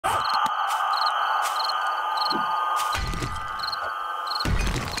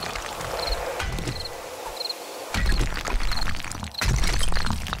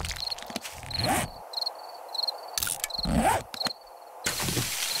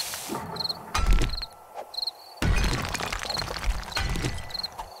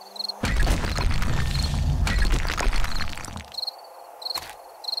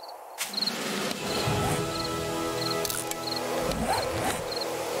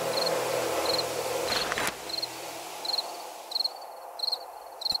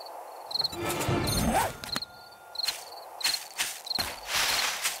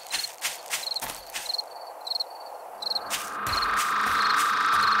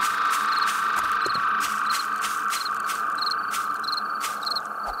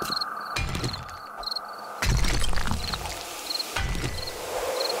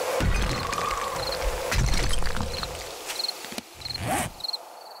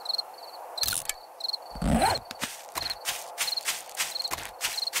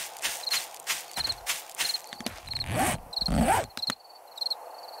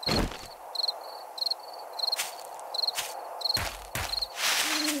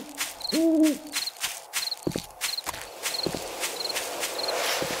On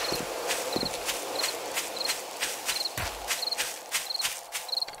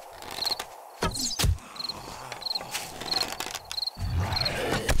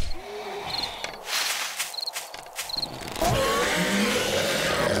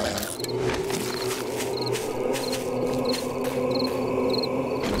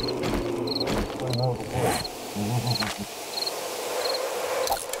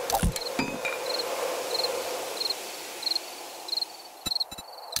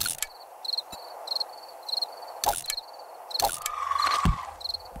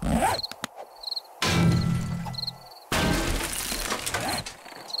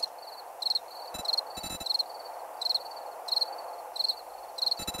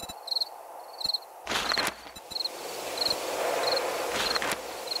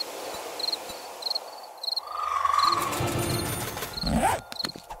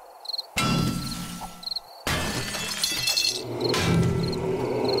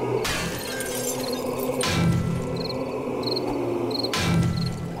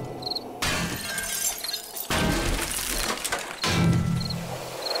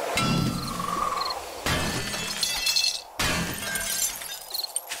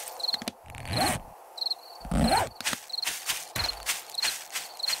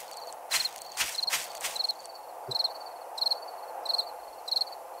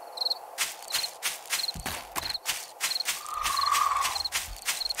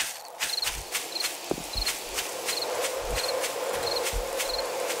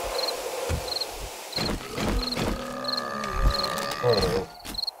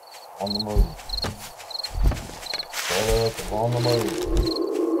the move. Up on the move.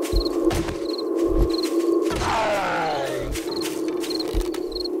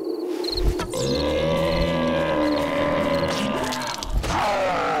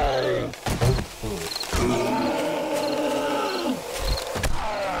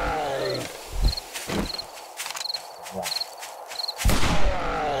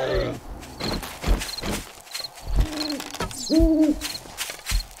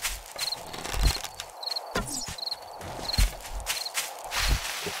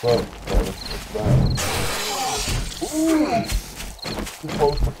 What's up, brother? What's that? Ooh! Too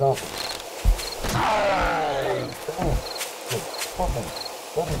close for comfort. Damn. Good fucking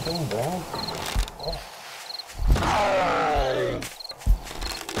 17 down. Oh.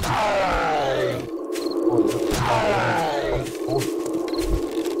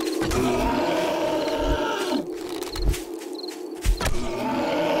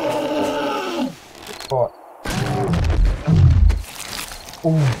 Caught.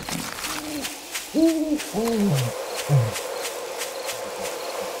 Ooh.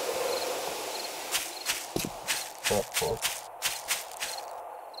 That fuck.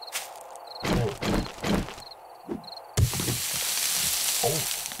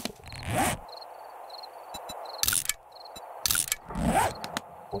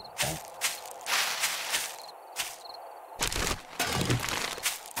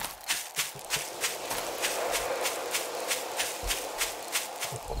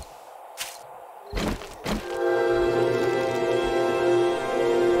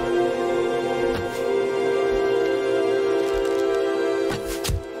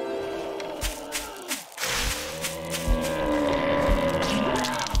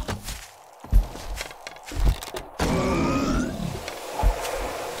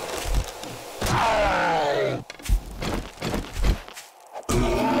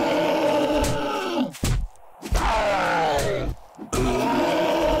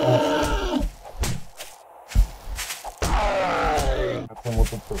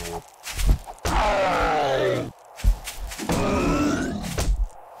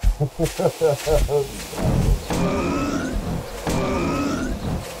 What's that?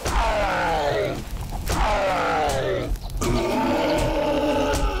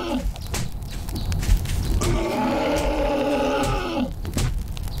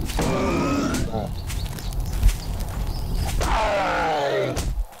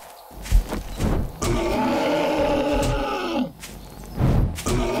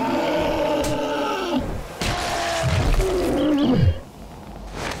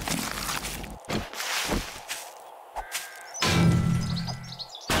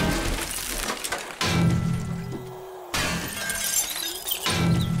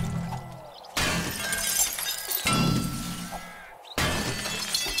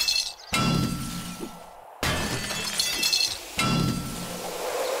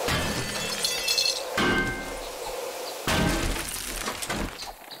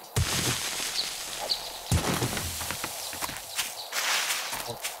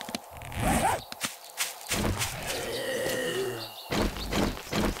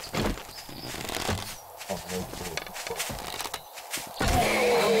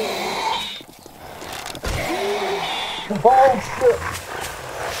 Oh shit!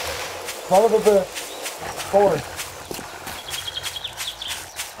 Son of a bitch. Sorry.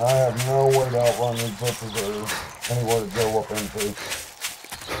 I have no way to outrun these bitches or anywhere to go up into.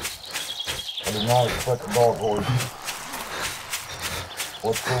 I did not expect a dog horde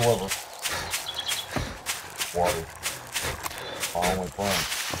whatsoever. Water. My only friend.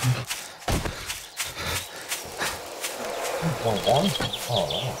 21? Oh,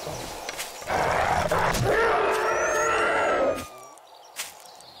 that's fine.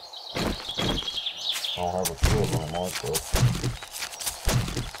 I don't have a shield on myself.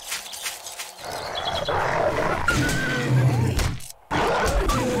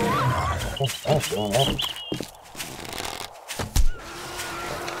 That's doing nothing.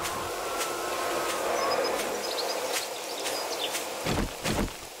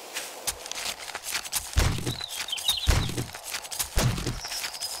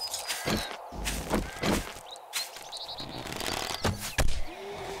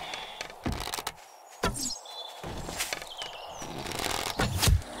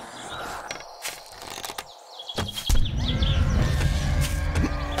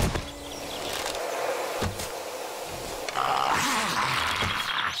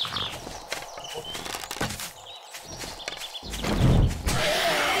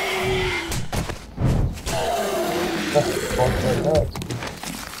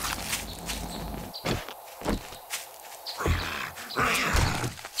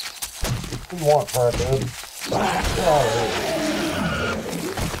 What do you want, crackhead? Get out of here.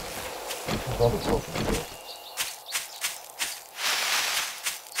 This other person here.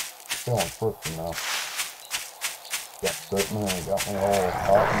 Feeling frisky now. Got set me and got me all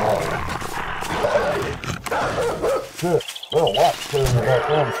hot and bothered. Shit, there are lots sitting back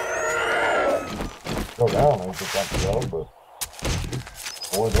in. Go down and just like the other, but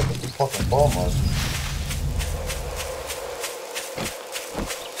boy, this is a fucking bummer.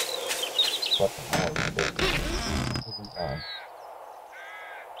 Fucking hard, but every time.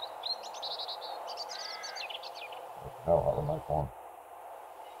 Hell, how to make one.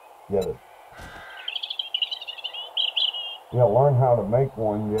 Get it. Yeah, learn how to make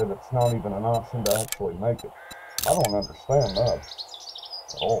one, yet it's not even an option to actually make it. I don't understand that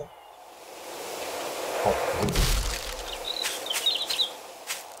at all. Okay,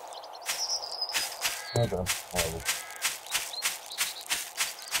 whatever.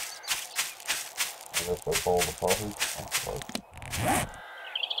 I guess that's all the puppies. Okay.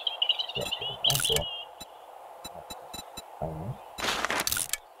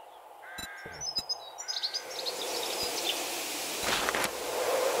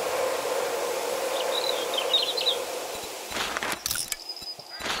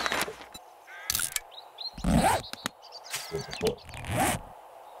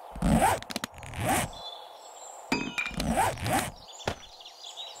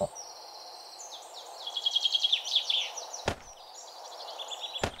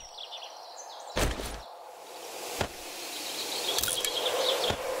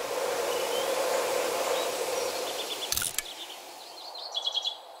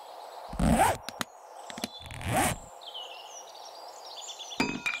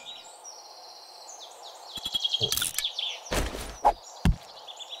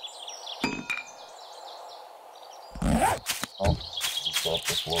 Oh, drop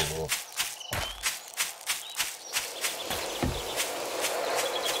this logo.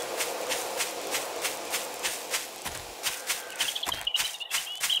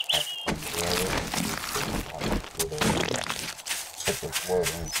 Put this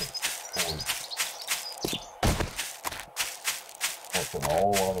logo into the working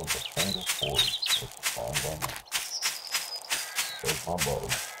all out of the single cord with the fine diamond. There's my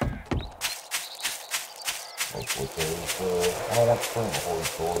bottom. Hopefully there's, I don't want to spring the whole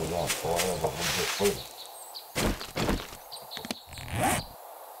story down, so I have a legit footage.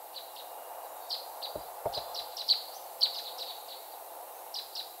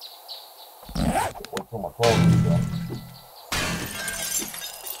 Wait till my clothes is done.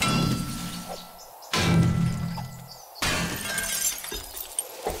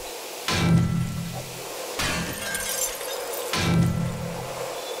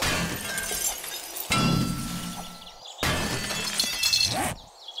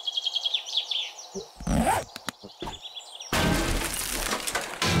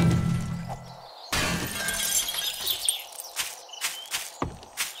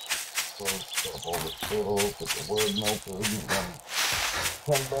 Stuff all the shit, put the wood melted, and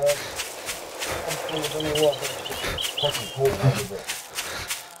come back. I'm full of any luck. It's fucking cold under there.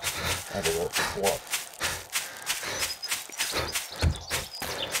 I had to let this walk.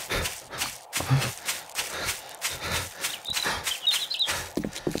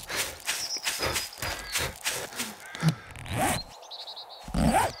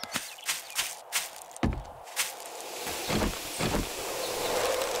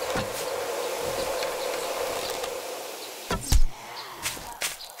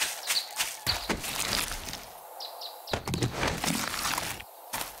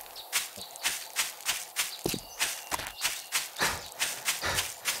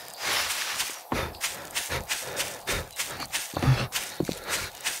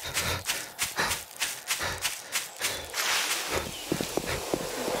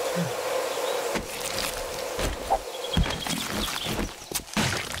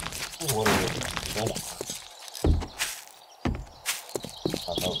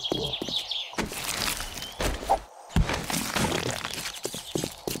 know it's good.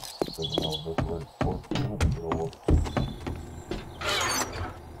 Didn't know this was 14 minutes ago.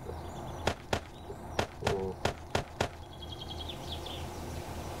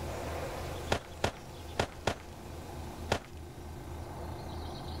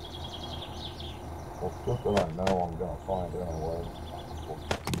 Well, stuff that I know I'm gonna find anyway.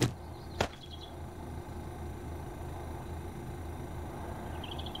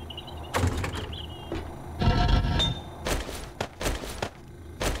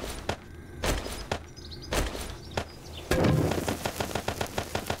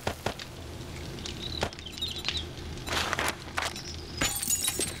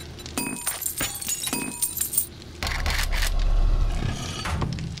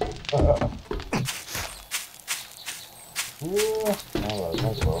 Yeah, alright,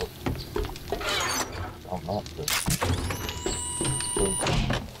 that's about it. I'm not good.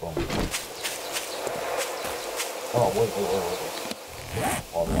 Oh, wait.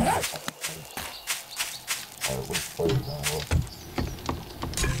 Oh, that's alright, we played it now.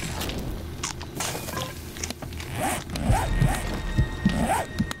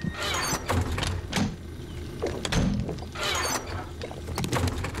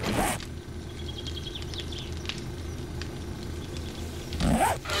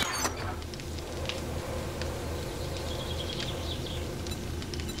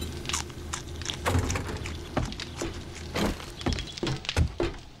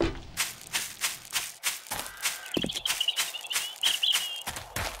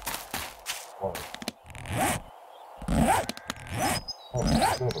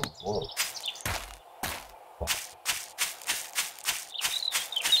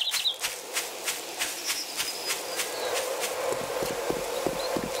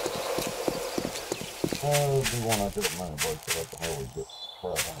 Do one I did at money, but so that's how we get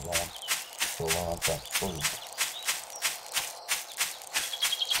crap on line. So when I got food.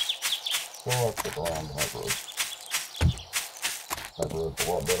 So let's stick around to that road. That road's a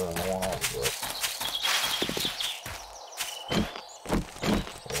lot better than the one I was at.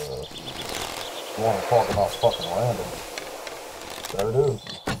 You want to talk about fucking random? There it is.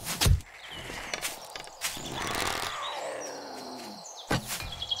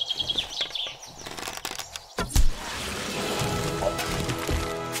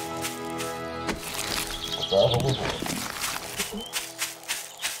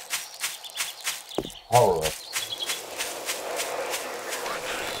 Power up.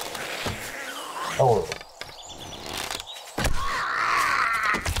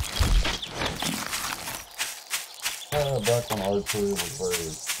 Back when archery was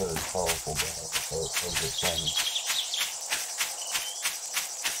very powerful, but it was just fun.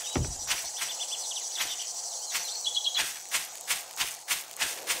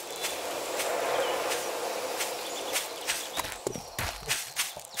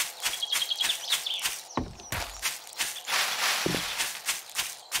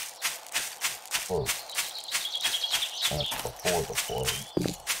 That's before the flood.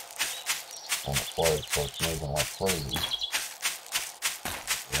 When the flood starts moving like crazy.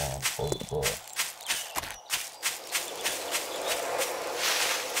 Yeah, I'm close to it.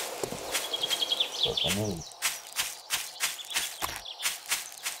 That's the news.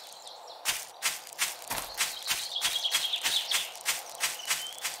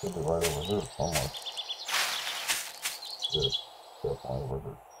 Should be right over here somewhere. Yes, definitely over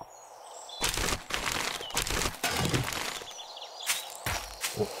here.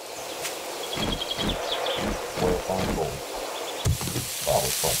 Where I find gold.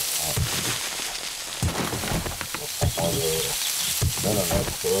 Probably fucking out. My internet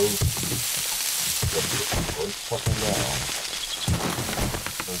goes right fucking down.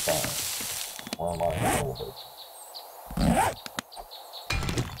 3 times. Where am I in the elevator?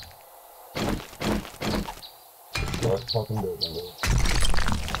 Start fucking digging, dude.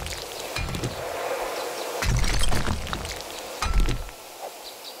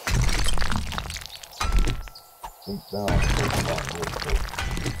 Deep down, real quick.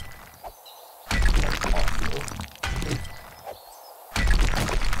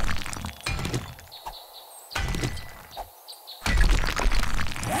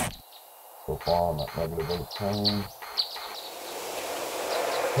 So far, I'm at -18.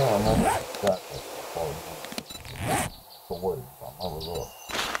 Can't remember exactly how far I'm the way. I remember that.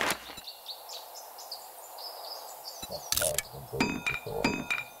 That's fast and dirty to show up.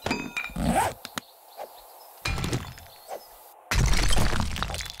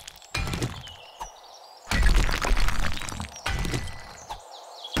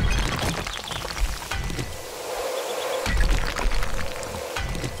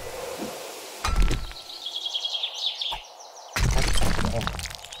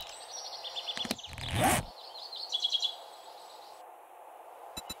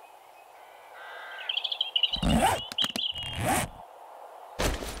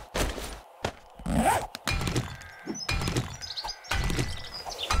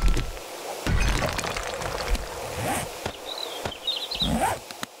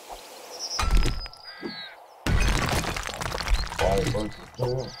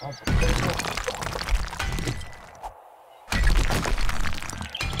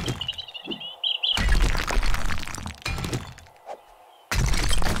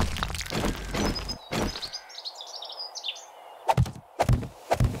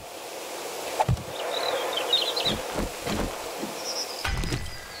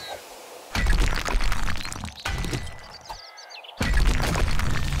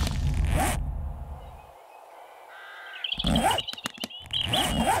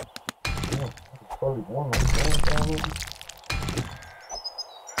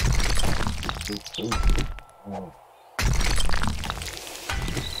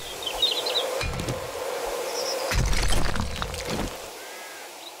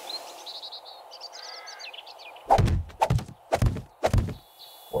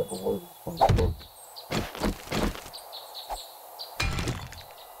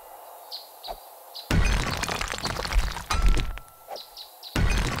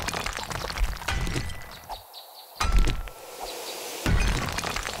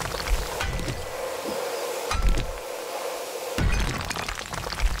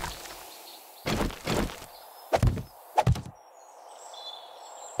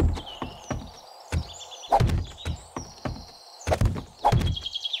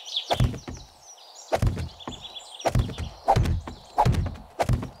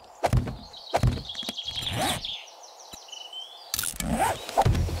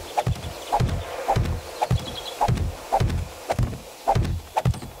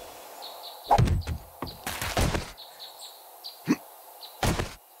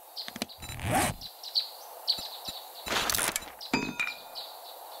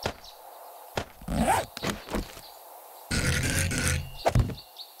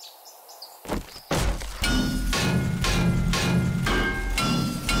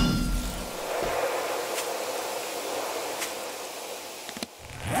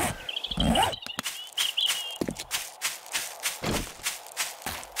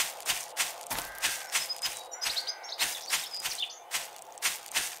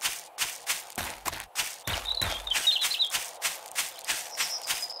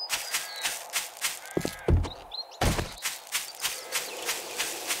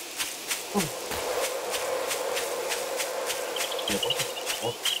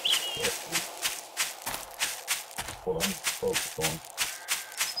 What I'm focused on.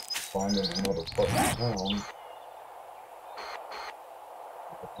 Finding another fucking town.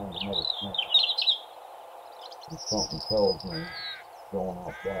 Find another town. And something tells me going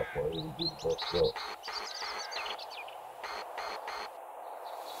out that way would be the best bet.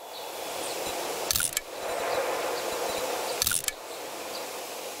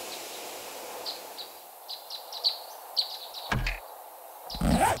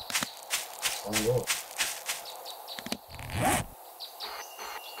 Find out.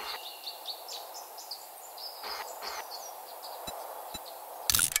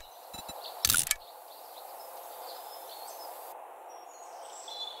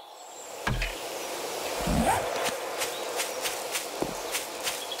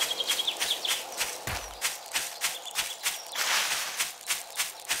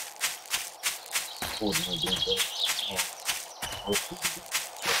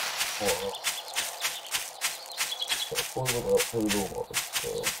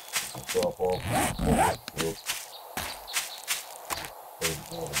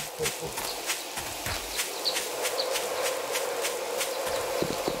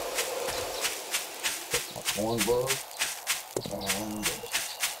 Cornbread, and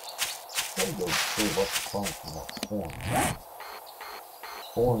gotta go see what's the point from that corn.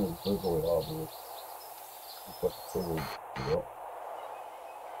 Corn is visually obvious. It's like food, yep.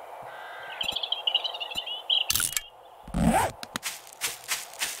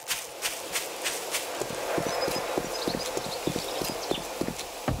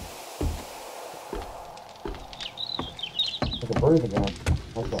 I can breathe again.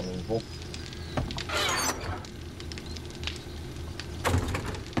 That's unusual.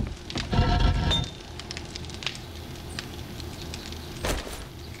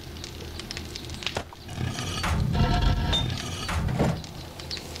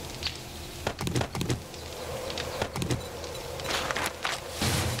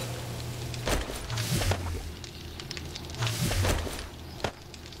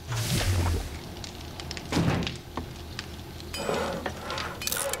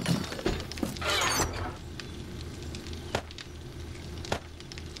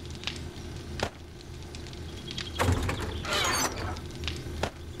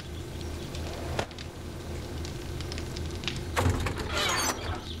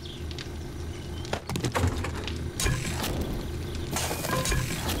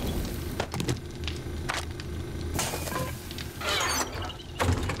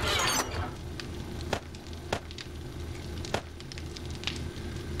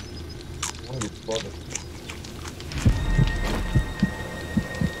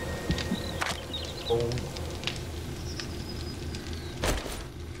 Oh.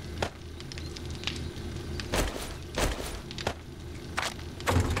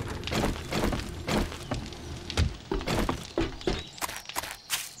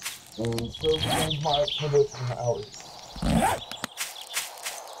 And so begins my expedition, Howie. I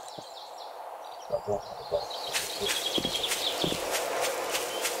don't have a back.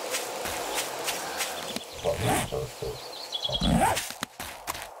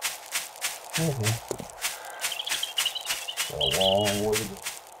 Got a long way to go.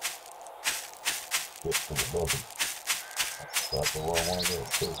 Get to the building. That's exactly where I want to go,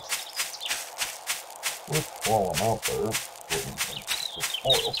 too. While I'm out there, this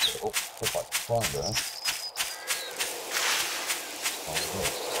oil field, if I can find that.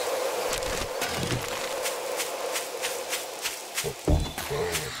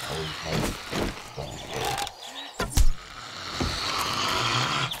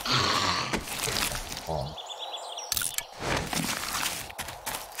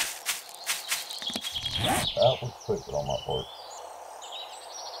 That was stupid on my part.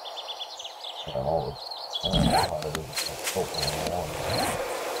 And all this, I don't know how it is. I'm hoping on.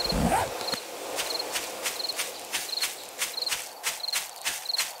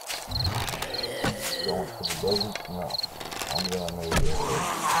 Going to the desert? No. I'm gonna need it.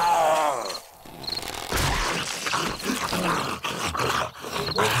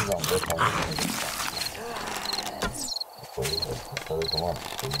 The desert, I'm definitely gonna need it. There's a lot of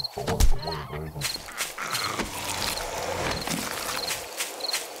food for whatever reason.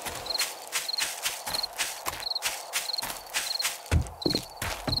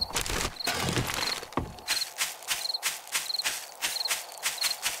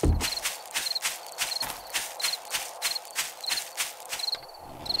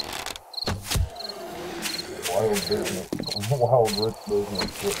 Wild rich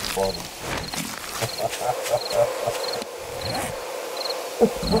business with fun.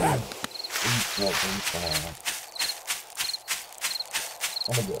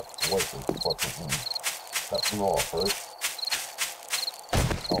 I'm gonna get away from the fucking thing. That's raw first. I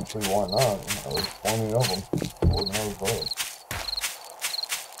don't see why not. There's plenty of them. Lord knows what.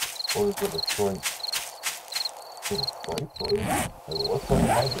 Or is it a straight? Is it a straight through? It looks like it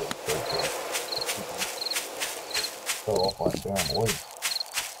might be a straight through. Fell off my damn leg.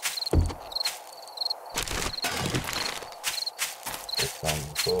 This time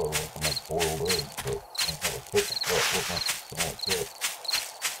the throw like I make boiled eggs, but I have a chicken cut with my small kit.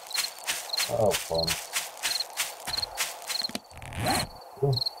 Oh, fun.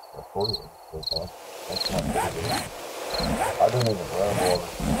 Ooh, that's pretty good. That's not pretty good. I didn't even grab water.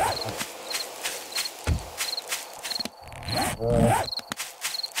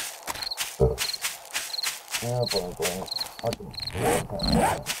 Yeah, but I can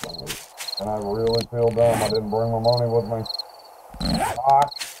feel it. And I really feel dumb I didn't bring my money with me. Fuck.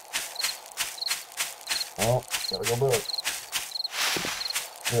 Well, gotta go back.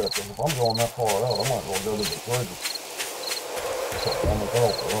 Yeah, because if I'm going that far out, I might as well go to the fridge. I'm gonna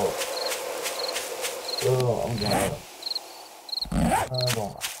help her up. I'm gonna. I don't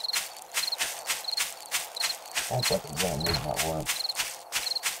know. I don't think I'm gonna need my wrench.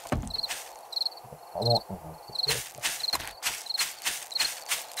 I want to have to.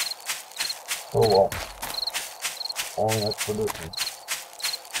 Oh well. On the expedition.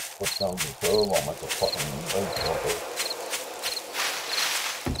 Put down the stove, I'll make a fucking base out there.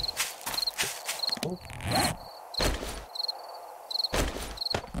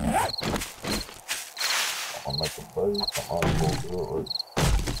 I'll make a base, I might as well do it right.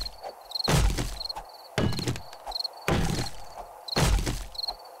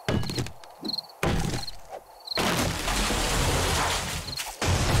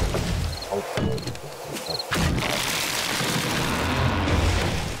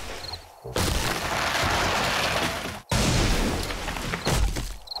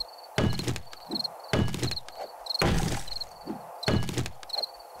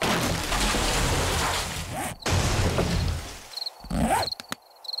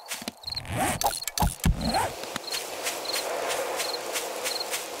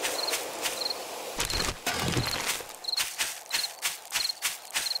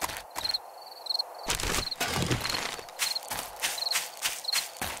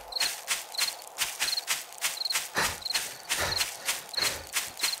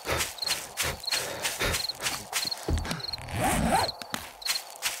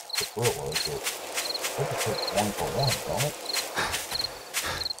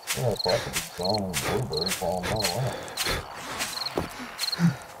 Yeah, it's like a strong blueberry falling all around.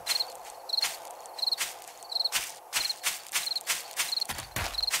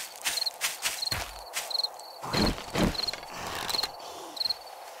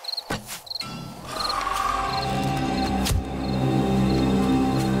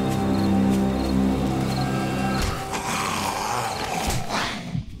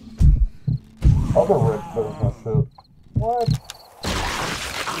 wrecked there's my ship. What?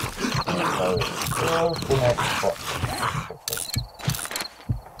 There's the next spot.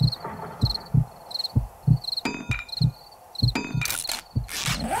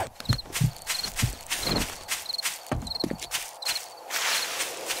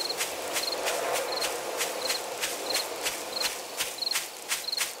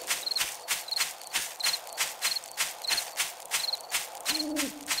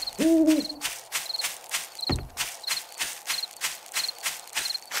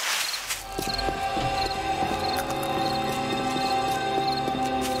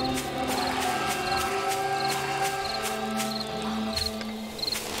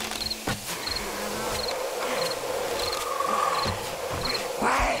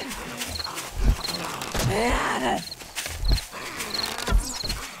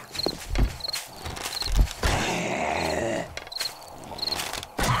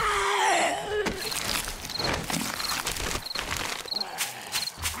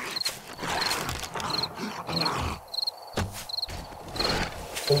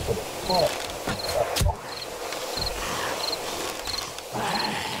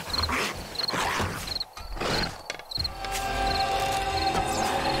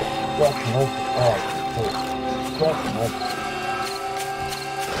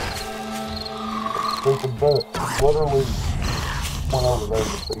 Literally went over there to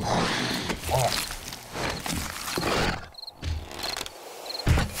see. Wow.